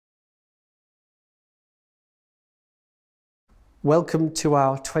Welcome to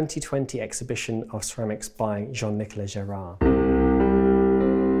our 2020 exhibition of ceramics by Jean-Nicolas Gérard.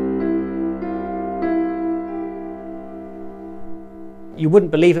 You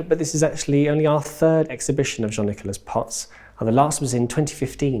wouldn't believe it, but this is actually only our third exhibition of Jean-Nicolas pots. The last was in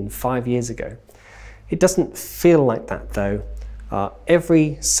 2015, 5 years ago. It doesn't feel like that though.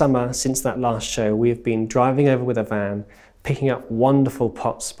 Every summer since that last show, we have been driving over with a van, picking up wonderful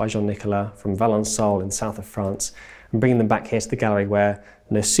pots by Jean-Nicolas from Provençal in south of France, and bringing them back here to the gallery where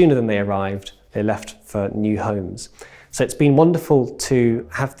no sooner than they arrived, they left for new homes. So it's been wonderful to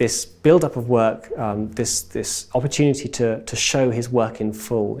have this build-up of work, this opportunity to show his work in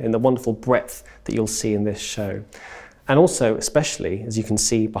full, in the wonderful breadth that you'll see in this show. And also, especially, as you can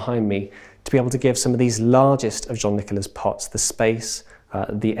see behind me, to be able to give some of these largest of Jean-Nicolas pots the space,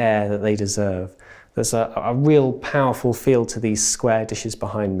 the air that they deserve. There's a real powerful feel to these square dishes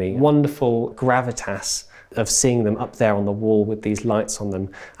behind me. Wonderful gravitas of seeing them up there on the wall with these lights on them,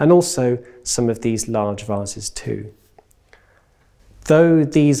 and also some of these large vases too. Though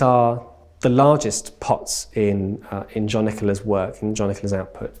these are the largest pots in Jean-Nicolas' work, in Jean-Nicolas'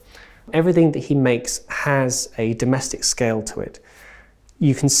 output, everything that he makes has a domestic scale to it.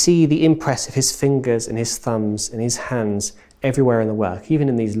 You can see the impress of his fingers and his thumbs and his hands everywhere in the work, even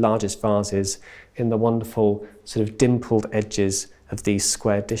in these largest vases, in the wonderful sort of dimpled edges of these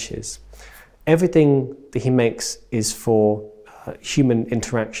square dishes. Everything that he makes is for human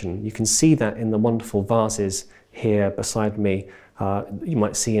interaction. You can see that in the wonderful vases here beside me. You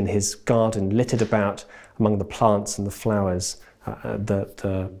might see in his garden littered about among the plants and the flowers,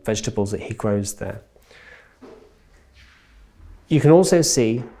 the vegetables that he grows there. You can also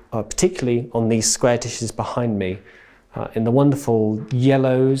see, particularly on these square dishes behind me, in the wonderful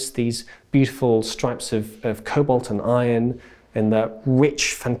yellows, these beautiful stripes of cobalt and iron, in the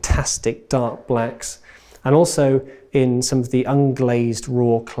rich, fantastic dark blacks, and also in some of the unglazed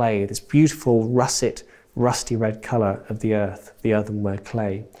raw clay, this beautiful russet, rusty red colour of the earth, the earthenware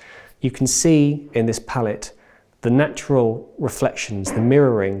clay. You can see in this palette the natural reflections, the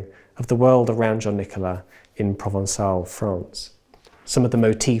mirroring of the world around Jean-Nicolas in Provençal, France. Some of the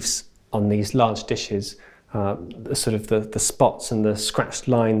motifs on these large dishes, the spots and the scratched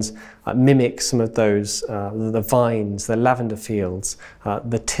lines mimic some of those, the vines, the lavender fields,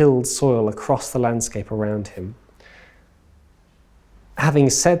 the tilled soil across the landscape around him.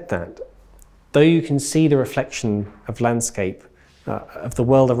 Having said that, though you can see the reflection of landscape, of the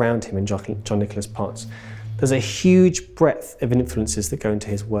world around him in Jean-Nicolas' pots, there's a huge breadth of influences that go into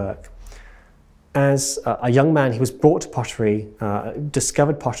his work. As a young man, he was brought to pottery,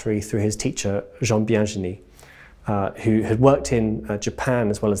 discovered pottery through his teacher, Jean Biagini, who had worked in Japan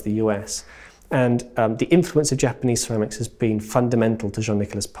as well as the US. And the influence of Japanese ceramics has been fundamental to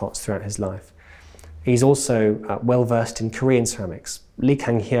Jean-Nicolas' pots throughout his life. He's also well versed in Korean ceramics.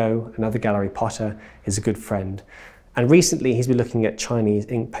 Kang-hyo, another gallery potter, is a good friend. And recently he's been looking at Chinese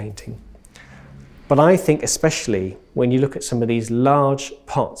ink painting. But I think especially when you look at some of these large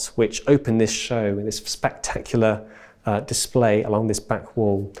pots which open this show in this spectacular display along this back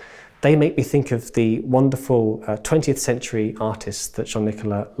wall, they make me think of the wonderful 20th century artists that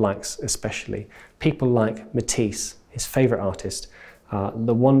Jean-Nicolas likes especially. People like Matisse, his favourite artist,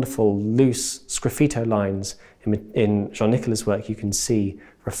 the wonderful loose sgraffito lines in Jean-Nicolas' work you can see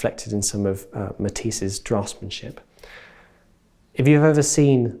reflected in some of Matisse's draftsmanship. If you've ever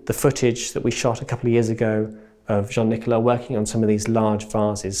seen the footage that we shot a couple of years ago of Jean-Nicolas working on some of these large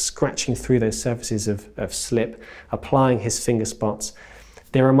vases, scratching through those surfaces of slip, applying his finger spots,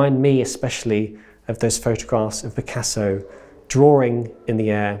 they remind me especially of those photographs of Picasso drawing in the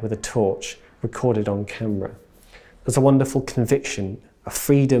air with a torch recorded on camera. There's a wonderful conviction, a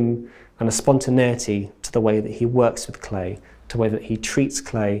freedom and a spontaneity to the way that he works with clay, to the way that he treats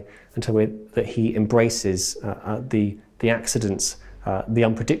clay, and to the way that he embraces the accidents, the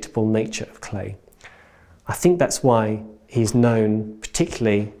unpredictable nature of clay. I think that's why he's known,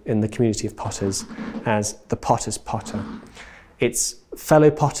 particularly in the community of potters, as the potter's potter. It's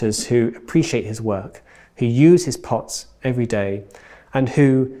fellow potters who appreciate his work, who use his pots every day, and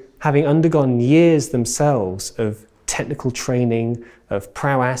who, having undergone years themselves of technical training, of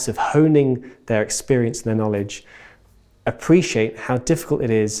prowess, of honing their experience and their knowledge, appreciate how difficult it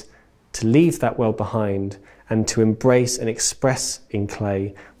is to leave that world behind and to embrace and express in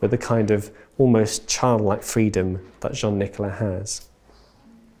clay with the kind of almost childlike freedom that Jean-Nicolas has.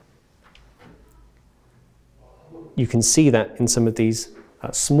 You can see that in some of these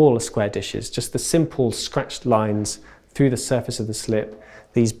smaller square dishes, just the simple scratched lines through the surface of the slip,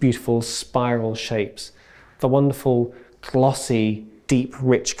 these beautiful spiral shapes, the wonderful glossy, deep,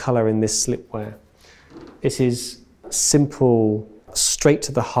 rich colour in this slipware. It is simple, straight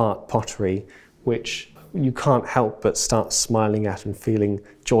to the heart pottery, which you can't help but start smiling at and feeling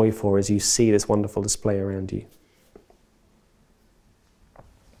joy for as you see this wonderful display around you.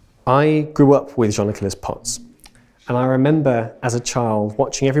 I grew up with Jean-Nicolas pots, and I remember as a child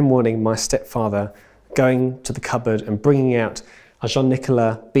watching every morning my stepfather going to the cupboard and bringing out a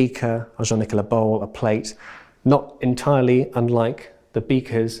Jean-Nicolas beaker, a Jean-Nicolas bowl, a plate, not entirely unlike the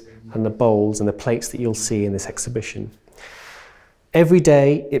beakers and the bowls and the plates that you'll see in this exhibition. Every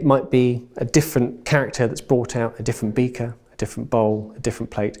day it might be a different character that's brought out, a different beaker, a different bowl, a different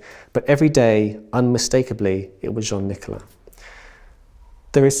plate, but every day, unmistakably, it was Jean-Nicolas.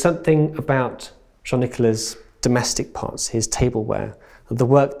 There is something about Jean-Nicolas' domestic pots, his tableware, the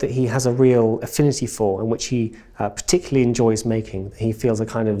work that he has a real affinity for and which he particularly enjoys making. He feels a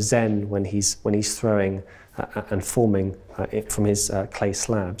kind of zen when he's throwing and forming it from his clay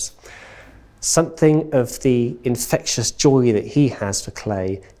slabs. Something of the infectious joy that he has for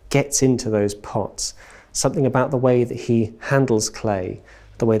clay gets into those pots. Something about the way that he handles clay,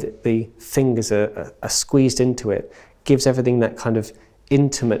 the way that the fingers are squeezed into it, gives everything that kind of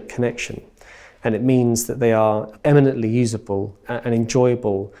intimate connection. And it means that they are eminently usable and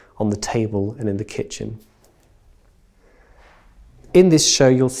enjoyable on the table and in the kitchen. In this show,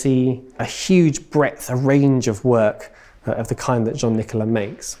 you'll see a huge breadth, a range of work of the kind that Jean-Nicolas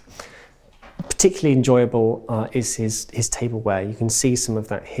makes. Particularly enjoyable is his tableware. You can see some of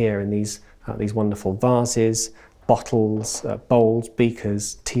that here in these wonderful vases, bottles, bowls,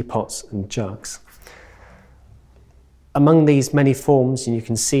 beakers, teapots and jugs. Among these many forms, and you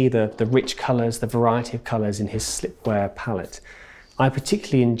can see the rich colours, the variety of colours in his slipware palette. I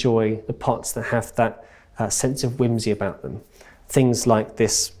particularly enjoy the pots that have that sense of whimsy about them. Things like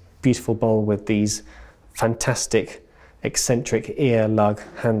this beautiful bowl with these fantastic, eccentric ear lug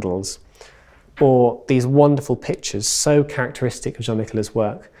handles, or these wonderful pictures so characteristic of Jean-Nicolas'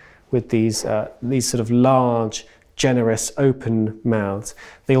 work with these sort of large, generous, open mouths.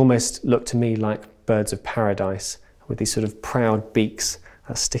 They almost look to me like birds of paradise, with these sort of proud beaks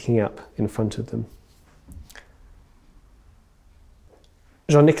sticking up in front of them.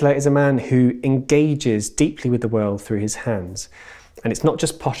 Jean-Nicolas is a man who engages deeply with the world through his hands. And it's not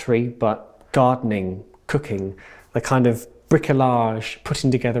just pottery, but gardening, cooking, the kind of bricolage,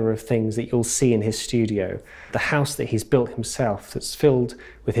 putting together of things that you'll see in his studio. The house that he's built himself that's filled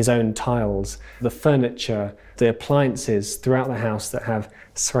with his own tiles, the furniture, the appliances throughout the house that have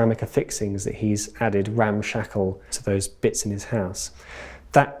ceramic affixings that he's added ramshackle to those bits in his house.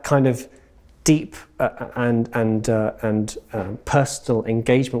 That kind of deep and personal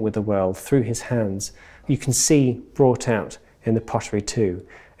engagement with the world through his hands, you can see brought out in the pottery too,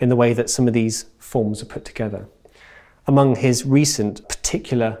 in the way that some of these forms are put together. Among his recent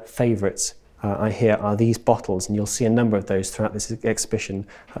particular favourites here are these bottles, and you'll see a number of those throughout this exhibition,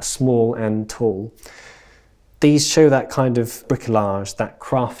 small and tall. These show that kind of bricolage, that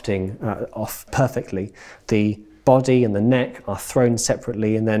crafting off perfectly. The body and the neck are thrown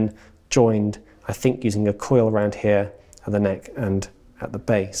separately and then joined, I think, using a coil around here at the neck and at the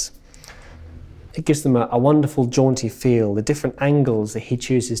base. It gives them a wonderful jaunty feel, the different angles that he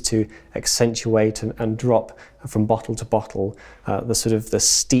chooses to accentuate and drop from bottle to bottle, the sort of the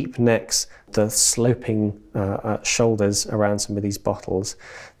steep necks, the sloping shoulders around some of these bottles,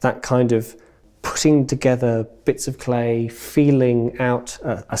 that kind of putting together bits of clay, feeling out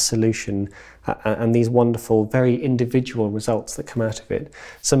a solution, and these wonderful, very individual results that come out of it.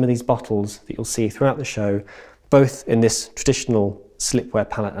 Some of these bottles that you'll see throughout the show, both in this traditional slipware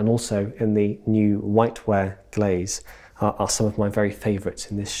palette and also in the new whiteware glaze, are some of my very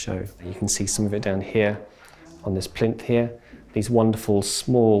favourites in this show. You can see some of it down here on this plinth here, these wonderful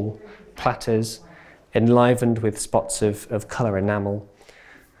small platters enlivened with spots of colour enamel,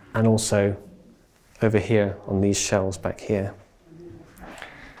 and also over here on these shelves back here.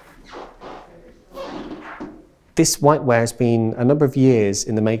 This whiteware has been a number of years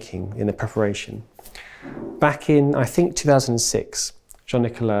in the making, in the preparation. Back in, I think, 2006,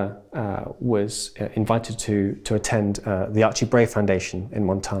 Jean-Nicolas was invited to attend the Archie Bray Foundation in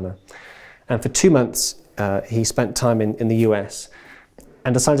Montana. And for 2 months, he spent time in the US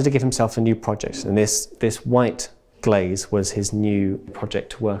and decided to give himself a new project. And this white glaze was his new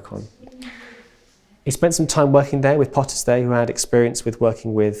project to work on. He spent some time working there with potters there who had experience with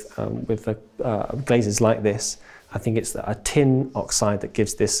working with glazes like this. I think it's a tin oxide that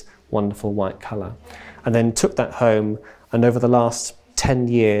gives this wonderful white colour. And then took that home, and over the last 10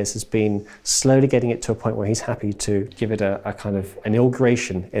 years has been slowly getting it to a point where he's happy to give it a kind of an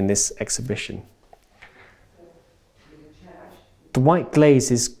inauguration in this exhibition. The white glaze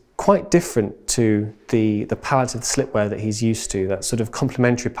is quite different to the palette of the slipware that he's used to, that sort of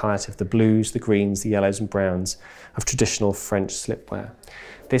complementary palette of the blues, the greens, the yellows and browns of traditional French slipware.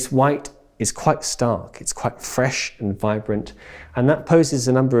 This white is quite stark, it's quite fresh and vibrant, and that poses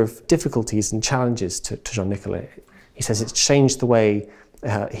a number of difficulties and challenges to Jean-Nicolas. He says it's changed the way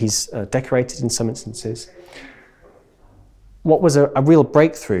he's decorated in some instances. What was a real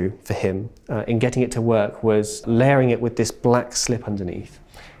breakthrough for him in getting it to work was layering it with this black slip underneath.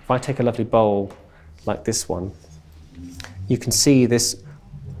 If I take a lovely bowl like this one, you can see this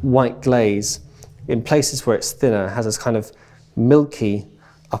white glaze in places where it's thinner has this kind of milky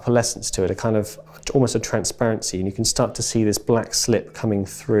opalescence to it, a kind of almost a transparency, and you can start to see this black slip coming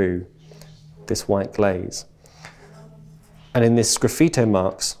through this white glaze. And in this graffito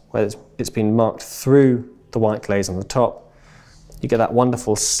marks, where it's been marked through the white glaze on the top, you get that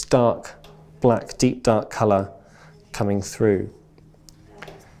wonderful stark black, deep dark colour coming through.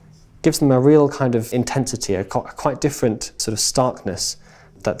 Gives them a real kind of intensity, a quite different sort of starkness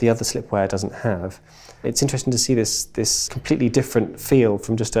that the other slipware doesn't have. It's interesting to see this completely different feel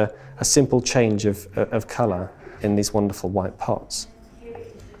from just a simple change of colour in these wonderful white pots.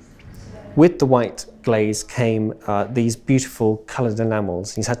 With the white glaze came these beautiful coloured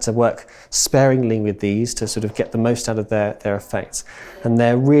enamels. He's had to work sparingly with these to sort of get the most out of their effects. And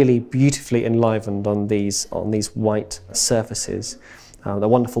they're really beautifully enlivened on these white surfaces. The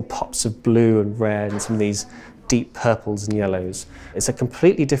wonderful pops of blue and red and some of these deep purples and yellows. It's a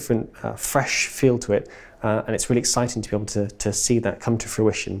completely different, fresh feel to it, and it's really exciting to be able to see that come to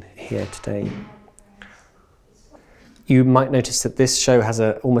fruition here today. You might notice that this show has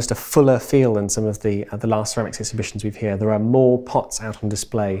almost a fuller feel than some of the last ceramics exhibitions we've here. There are more pots out on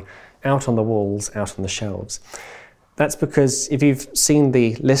display, out on the walls, out on the shelves. That's because if you've seen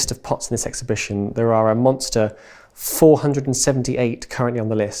the list of pots in this exhibition, there are a monster 478 currently on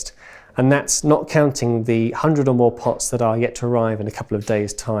the list. And that's not counting the 100 or more pots that are yet to arrive in a couple of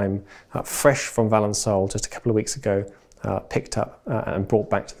days' time, fresh from Provençal just a couple of weeks ago, picked up and brought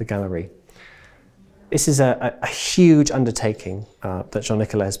back to the gallery. This is a huge undertaking that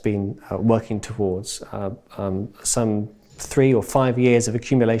Jean-Nicolas has been working towards, some 3 or 5 years of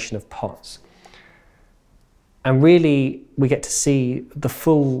accumulation of pots. And really, we get to see the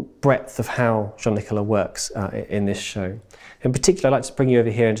full breadth of how Jean-Nicolas works in this show. In particular, I'd like to bring you over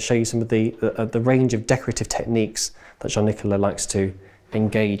here and to show you some of the range of decorative techniques that Jean-Nicolas likes to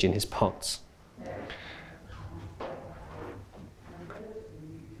engage in his pots.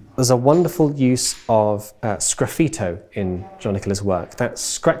 There's a wonderful use of sgraffito in Jean-Nicolas' work. That's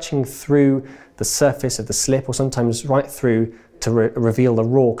scratching through the surface of the slip, or sometimes right through to reveal the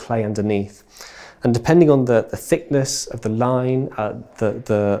raw clay underneath. And depending on the thickness of the line,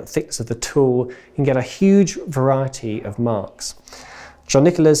 the thickness of the tool, you can get a huge variety of marks.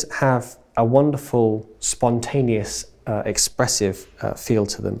 Jean-Nicolas have a wonderful, spontaneous, expressive feel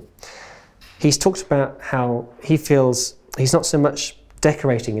to them. He's talked about how he feels he's not so much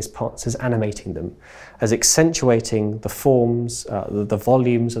decorating his pots as animating them, as accentuating the forms, the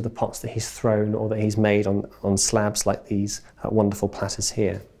volumes of the pots that he's thrown or that he's made on slabs like these wonderful platters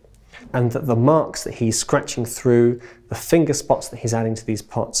here. And that the marks that he's scratching through, the finger spots that he's adding to these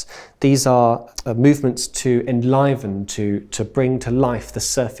pots, these are movements to enliven, to bring to life the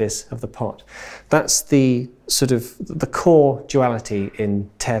surface of the pot. That's the sort of the core duality in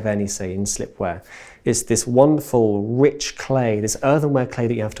terre vernissée, in slipware. It's this wonderful, rich clay, this earthenware clay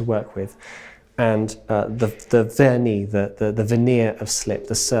that you have to work with, and the vernis, the veneer of slip,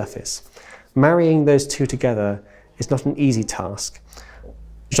 the surface. Marrying those two together is not an easy task.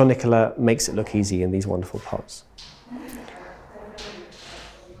 Jean-Nicolas makes it look easy in these wonderful pots.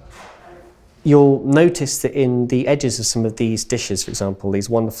 You'll notice that in the edges of some of these dishes, for example, these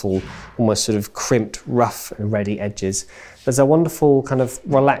wonderful, almost sort of crimped, rough and ready edges, there's a wonderful kind of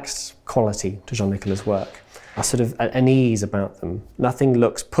relaxed quality to Jean-Nicolas' work, a sort of an ease about them. Nothing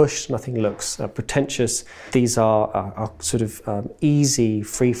looks pushed, nothing looks pretentious. These are sort of easy,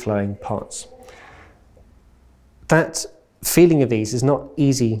 free-flowing pots. That feeling of ease is not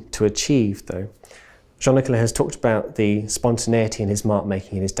easy to achieve, though. Jean-Nicolas has talked about the spontaneity in his mark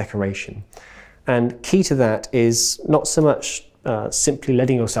making and his decoration. And key to that is not so much simply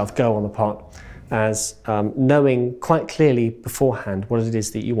letting yourself go on the pot as knowing quite clearly beforehand what it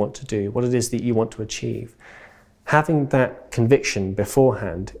is that you want to do, what it is that you want to achieve. Having that conviction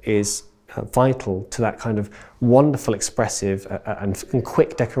beforehand is vital to that kind of wonderful, expressive and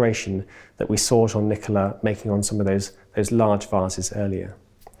quick decoration that we saw Jean-Nicolas making on some of those large vases earlier.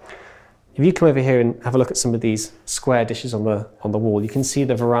 If you come over here and have a look at some of these square dishes on the wall, you can see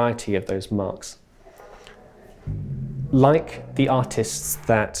the variety of those marks. Like the artists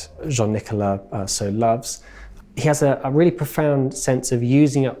that Jean-Nicolas so loves, he has a really profound sense of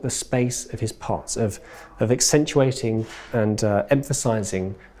using up the space of his pots, of accentuating and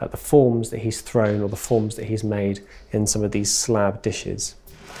emphasising the forms that he's thrown or the forms that he's made in some of these slab dishes.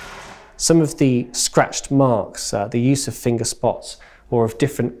 Some of the scratched marks, the use of finger spots or of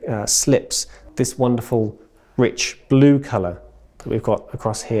different slips, this wonderful rich blue colour that we've got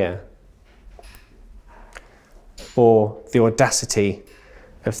across here, or the audacity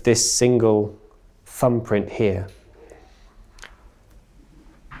of this single thumbprint here.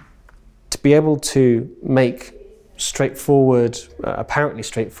 To be able to make straightforward, apparently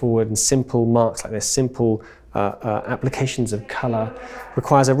straightforward and simple marks like this, simple applications of colour,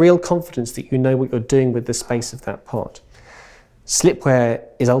 requires a real confidence that you know what you're doing with the space of that pot. Slipware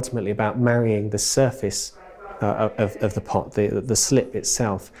is ultimately about marrying the surface of the pot, the slip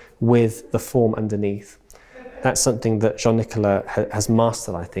itself, with the form underneath. That's something that Jean-Nicolas has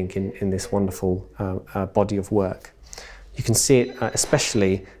mastered, I think, in this wonderful body of work. You can see it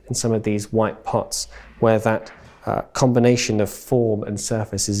especially in some of these white pots, where that combination of form and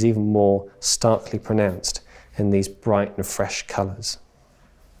surface is even more starkly pronounced in these bright and fresh colours.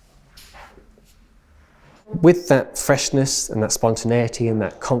 With that freshness and that spontaneity and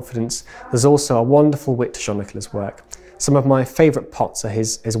that confidence, there's also a wonderful wit to Jean-Nicolas' work. Some of my favourite pots are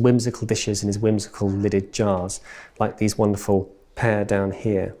his whimsical dishes and his whimsical lidded jars, like these wonderful pair down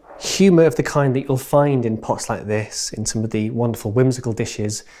here. Humour of the kind that you'll find in pots like this, in some of the wonderful whimsical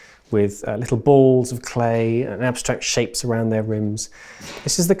dishes with little balls of clay and abstract shapes around their rims.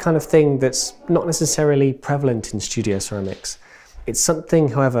 This is the kind of thing that's not necessarily prevalent in studio ceramics. It's something,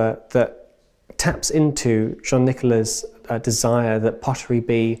 however, that taps into Jean-Nicolas' desire that pottery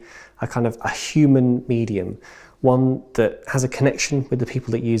be a kind of a human medium, one that has a connection with the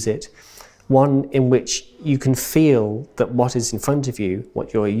people that use it, one in which you can feel that what is in front of you,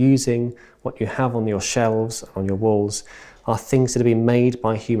 what you're using, what you have on your shelves, on your walls, are things that have been made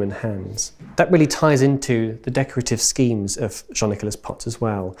by human hands. That really ties into the decorative schemes of Jean-Nicolas' pots as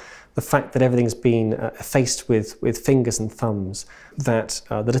well. The fact that everything's been effaced with fingers and thumbs, that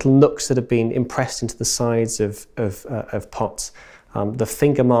the little nooks that have been impressed into the sides of pots, the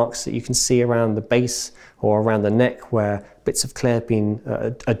finger marks that you can see around the base or around the neck where bits of clay have been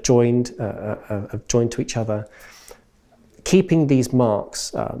joined to each other. Keeping these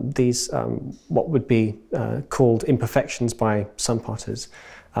marks, what would be called imperfections by some potters,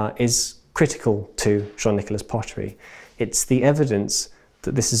 is critical to Jean-Nicolas' pottery. It's the evidence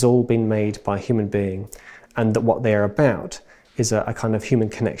that this has all been made by a human being, and that what they are about is a kind of human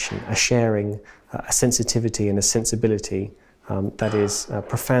connection, a sharing, a sensitivity and a sensibility that is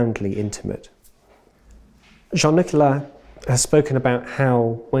profoundly intimate. Jean-Nicolas has spoken about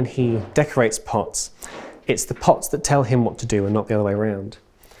how when he decorates pots, it's the pots that tell him what to do and not the other way around.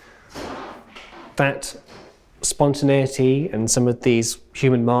 That spontaneity and some of these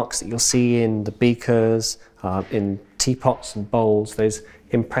human marks that you'll see in the beakers, in teapots and bowls, those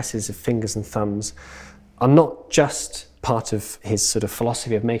impresses of fingers and thumbs, are not just part of his sort of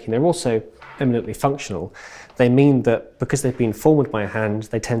philosophy of making, they're also eminently functional. They mean that because they've been formed by a hand,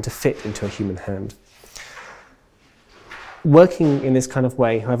 they tend to fit into a human hand. Working in this kind of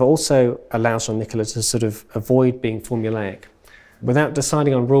way, however, also allows Jean-Nicolas to sort of avoid being formulaic. Without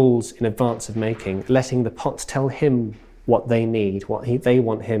deciding on rules in advance of making, letting the pots tell him what they need, what they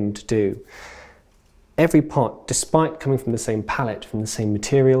want him to do. Every pot, despite coming from the same palette, from the same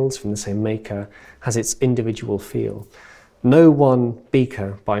materials, from the same maker, has its individual feel. No one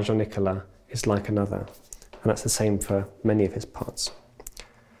beaker by Jean-Nicolas is like another, and that's the same for many of his pots.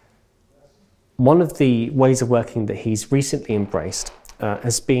 One of the ways of working that he's recently embraced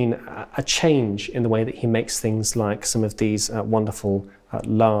has been a change in the way that he makes things like some of these wonderful,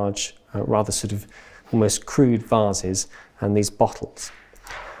 large, rather sort of almost crude vases and these bottles.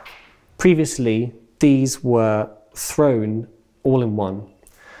 Previously, these were thrown all in one.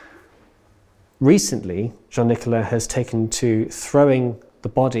 Recently, Jean-Nicolas has taken to throwing the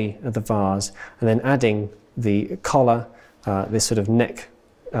body of the vase and then adding the collar, this sort of neck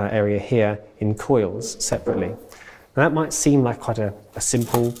area here in coils separately. Now that might seem like quite a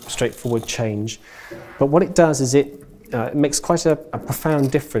simple, straightforward change, but what it does is it makes quite a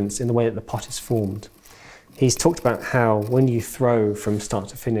profound difference in the way that the pot is formed. He's talked about how when you throw from start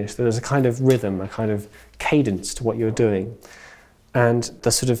to finish, there's a kind of rhythm, a kind of cadence to what you're doing. And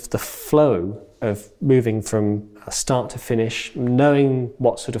the sort of the flow of moving from start to finish, knowing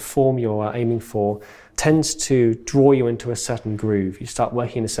what sort of form you're aiming for, tends to draw you into a certain groove. You start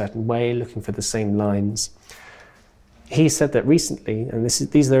working in a certain way, looking for the same lines. He said that recently, and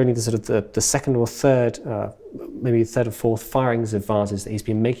these are only the sort of the second or third, maybe third or fourth firings of vases that he's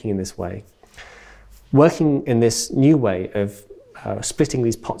been making in this way. Working in this new way of splitting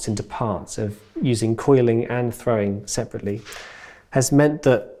these pots into parts, of using coiling and throwing separately, has meant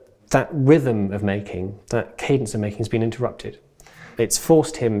that that rhythm of making, that cadence of making has been interrupted. It's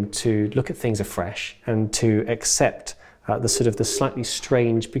forced him to look at things afresh and to accept the slightly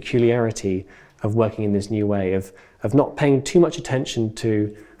strange peculiarity of working in this new way, of not paying too much attention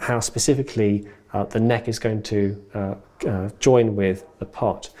to how specifically the neck is going to join with the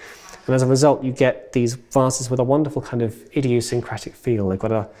pot. And as a result, you get these vases with a wonderful kind of idiosyncratic feel. They've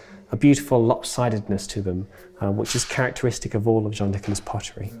got a beautiful lopsidedness to them, which is characteristic of all of Jean-Nicolas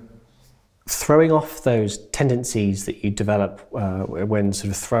pottery. Throwing off those tendencies that you develop when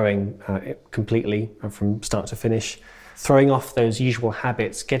sort of throwing completely from start to finish, throwing off those usual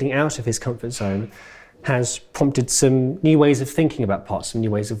habits, getting out of his comfort zone, has prompted some new ways of thinking about pots, some new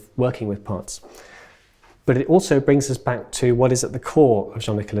ways of working with pots. But it also brings us back to what is at the core of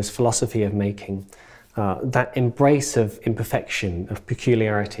Jean-Nicolas' philosophy of making, that embrace of imperfection, of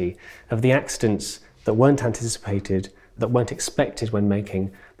peculiarity, of the accidents that weren't anticipated, that weren't expected when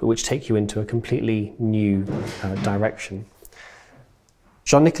making, but which take you into a completely new direction.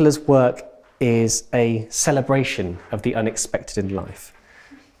 Jean-Nicolas' work is a celebration of the unexpected in life.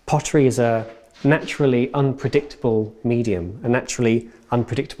 Pottery is a naturally unpredictable medium, a naturally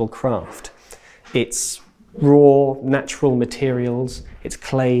unpredictable craft. It's raw, natural materials, it's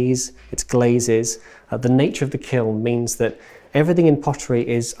clays, it's glazes. The nature of the kiln means that everything in pottery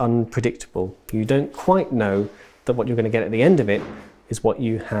is unpredictable. You don't quite know that what you're going to get at the end of it is what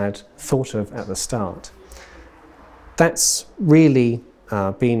you had thought of at the start. That's really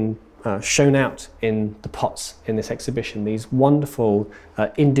been shown out in the pots in this exhibition, these wonderful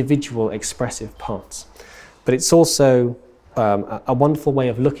individual expressive pots. But it's also a wonderful way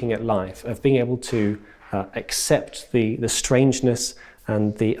of looking at life, of being able to accept the strangeness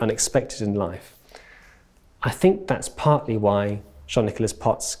and the unexpected in life. I think that's partly why Jean-Nicolas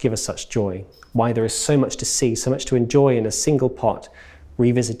pots give us such joy, why there is so much to see, so much to enjoy in a single pot,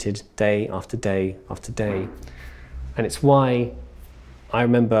 revisited day after day after day. And it's why I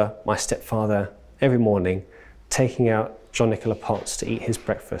remember my stepfather every morning taking out Jean-Nicolas pots to eat his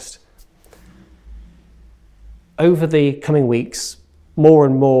breakfast. Over the coming weeks, more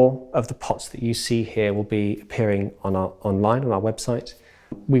and more of the pots that you see here will be appearing online on our website.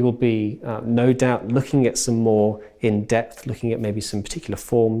 We will be, no doubt, looking at some more in depth, looking at maybe some particular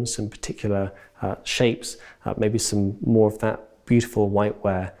forms, some particular shapes, maybe some more of that beautiful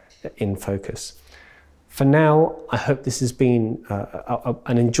whiteware in focus. For now, I hope this has been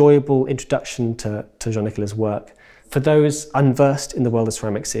an enjoyable introduction to Jean-Nicolas' work. For those unversed in the world of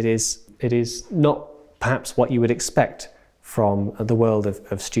ceramics, it is not perhaps what you would expect from the world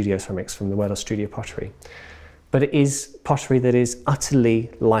of studio ceramics, from the world of studio pottery. But it is pottery that is utterly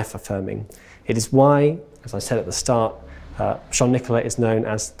life-affirming. It is why, as I said at the start, Jean-Nicolas is known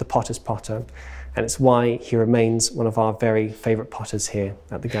as the potter's potter, and it's why he remains one of our very favourite potters here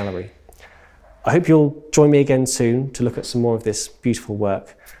at the gallery. I hope you'll join me again soon to look at some more of this beautiful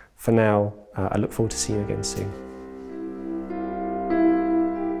work. For now, I look forward to seeing you again soon.